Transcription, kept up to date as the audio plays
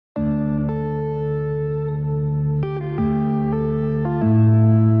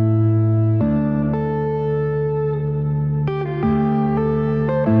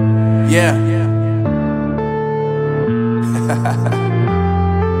Yeah.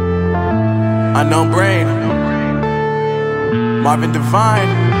 Unknown Brain, Marvin Divine.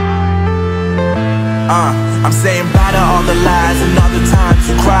 I'm saying bye to all the lies and all the times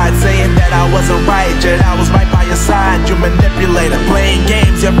you cried, saying that I wasn't right, yet I was right by your side. You manipulator, playing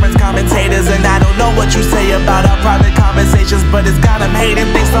games, your friends commentators, and I don't know what you say about our private conversations, but it's got them hating.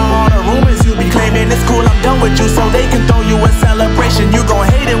 Thanks to all the rumors you be claiming. It's cool, I'm done with you, so they can throw you a celebration. You gon'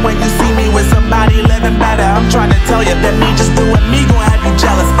 hate it when you see me with somebody living better. I'm trying to tell you that me just doing me gon' have you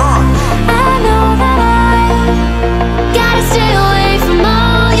jealous. I know that I gotta stay away from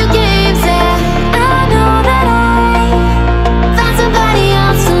all your games, yeah. I know that I found somebody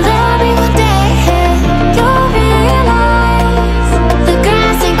else to love me one day, yeah. You'll realize the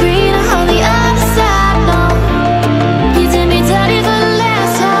grass ain't greener on the other side, no. You did me dirty for the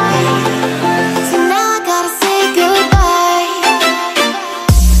last time, so now I gotta say goodbye.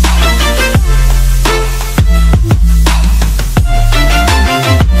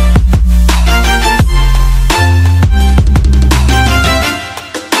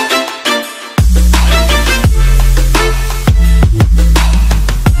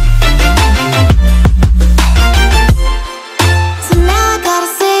 So now I gotta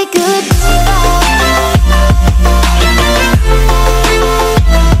say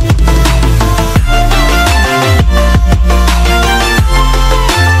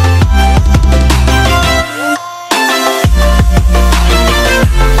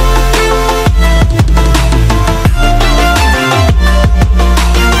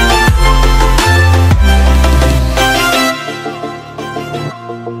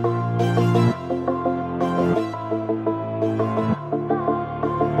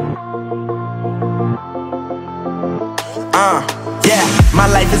Yeah, my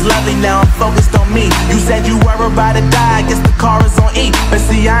life is lovely now, I'm focused on me. You said you were about to die, I guess the car is on E. But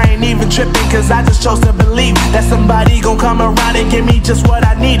see, I ain't even tripping, cause I just chose to believe that somebody gon' come around and give me just what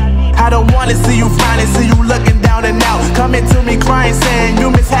I need. I don't wanna see you frowning, see you looking down and out, coming to me crying, saying you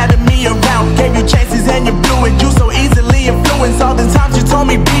miss having me around. Gave you chances and you blew it, you so easily influenced. All the times you told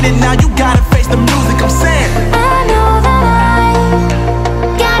me beat it, now you gotta face the music. I'm saying